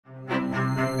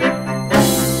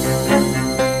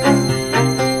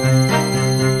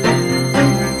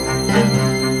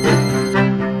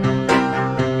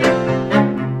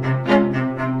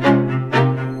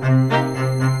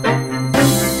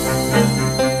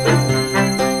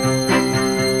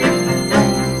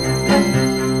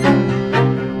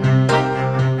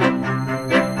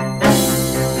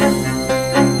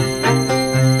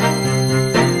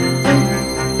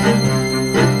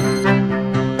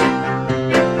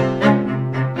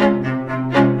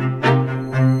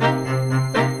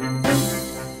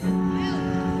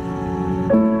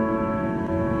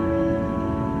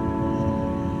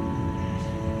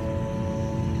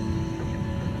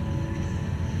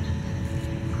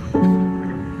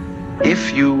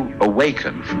If you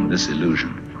awaken from this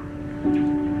illusion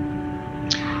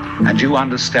and you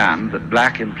understand that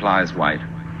black implies white,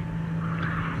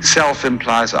 self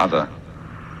implies other,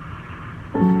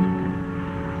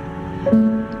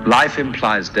 life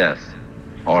implies death,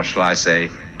 or shall I say,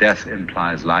 death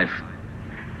implies life,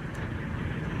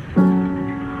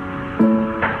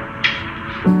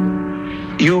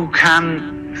 you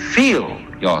can feel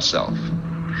yourself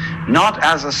not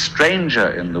as a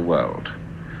stranger in the world,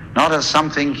 not as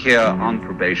something here on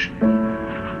probation,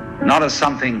 not as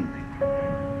something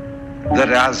that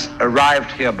has arrived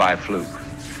here by fluke,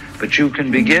 but you can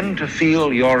begin to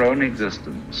feel your own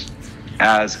existence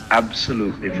as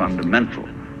absolutely fundamental.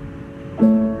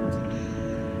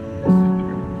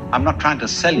 I'm not trying to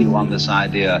sell you on this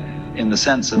idea in the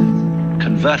sense of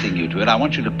converting you to it. I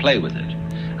want you to play with it.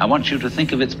 I want you to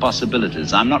think of its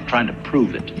possibilities. I'm not trying to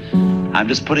prove it. I'm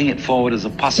just putting it forward as a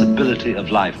possibility of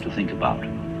life to think about.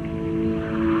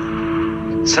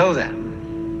 So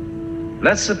then,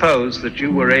 let's suppose that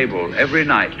you were able every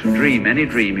night to dream any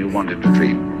dream you wanted to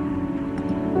dream.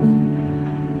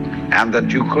 And that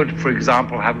you could, for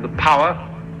example, have the power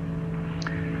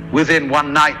within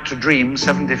one night to dream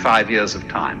 75 years of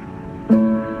time,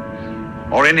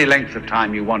 or any length of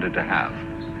time you wanted to have.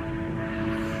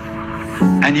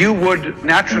 And you would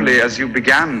naturally, as you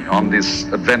began on this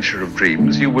adventure of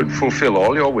dreams, you would fulfill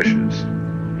all your wishes.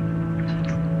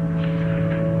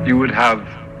 You would have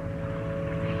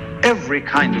every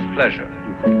kind of pleasure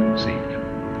you could conceive.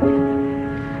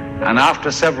 And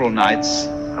after several nights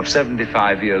of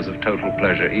 75 years of total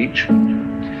pleasure each,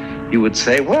 you would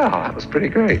say, well, that was pretty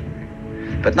great.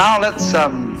 But now let's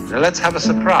have a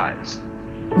surprise.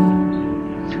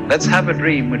 Let's have a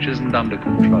dream which isn't under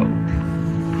control.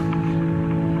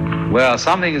 Well,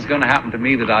 something is going to happen to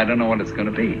me that I don't know what it's going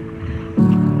to be.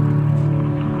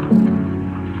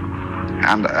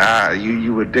 And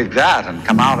you would dig that and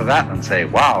come out of that and say,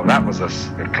 wow, that was a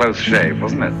close shave,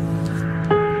 wasn't it?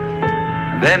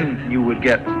 And then you would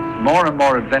get more and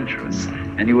more adventurous,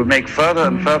 and you would make further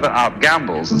and further out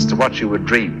gambles as to what you would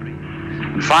dream.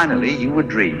 And finally, you would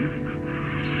dream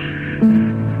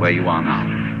where you are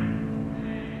now.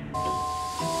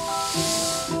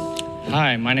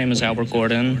 Hi, my name is Albert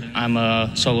Gordon. I'm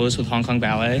a soloist with Hong Kong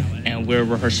Ballet, and we're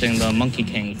rehearsing the Monkey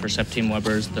King for Septime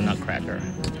Weber's The Nutcracker.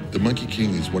 The Monkey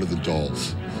King is one of the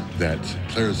dolls that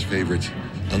Clara's favorite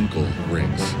uncle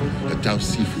brings, a Tao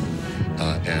Sifu.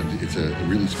 And it's a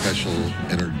really special,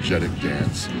 energetic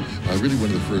dance. Really one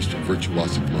of the first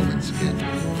virtuosic moments in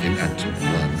Act 1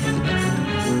 of The Nutcracker.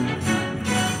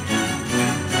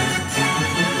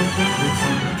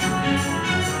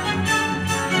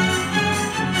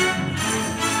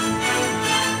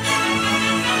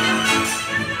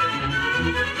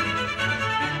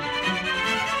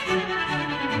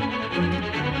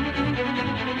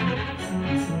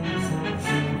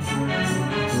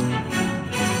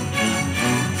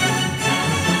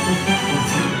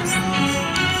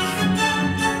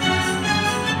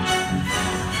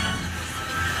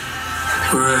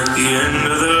 We're at the end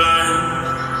of the line.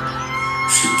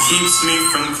 She keeps me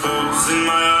from closing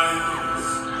my eyes,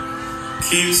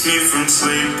 keeps me from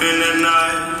sleeping at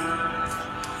night.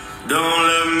 Don't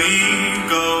let me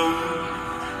go.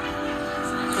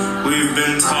 We've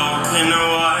been talking a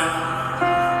while,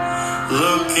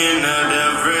 looking at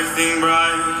everything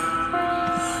bright.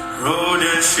 Road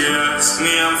and she asked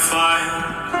me I'm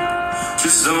fine,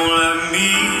 just don't let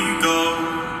me go.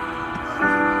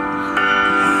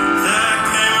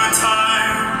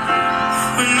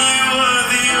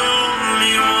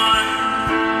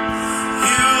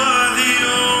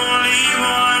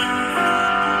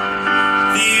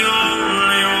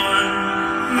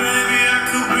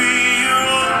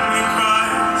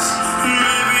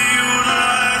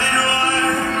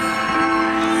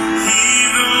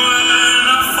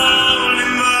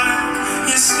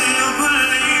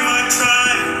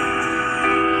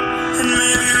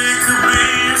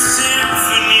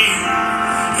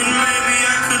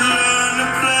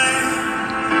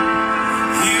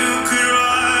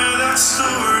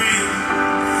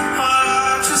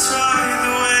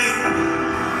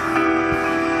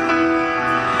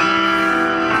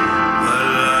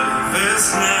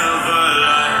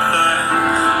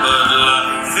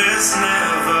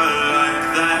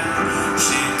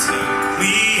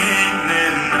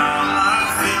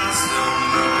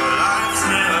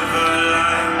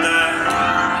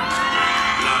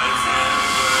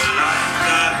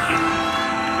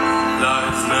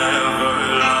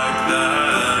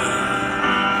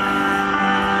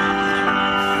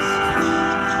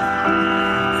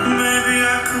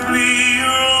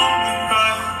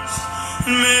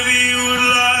 Maybe you would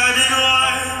light it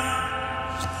wide.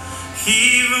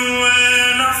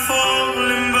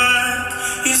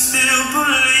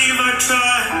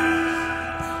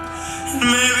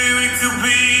 could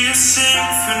be a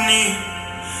symphony,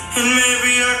 and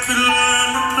maybe I could learn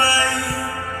to play.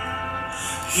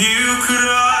 You could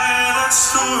write that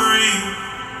story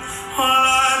while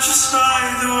I just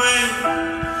ride the wave.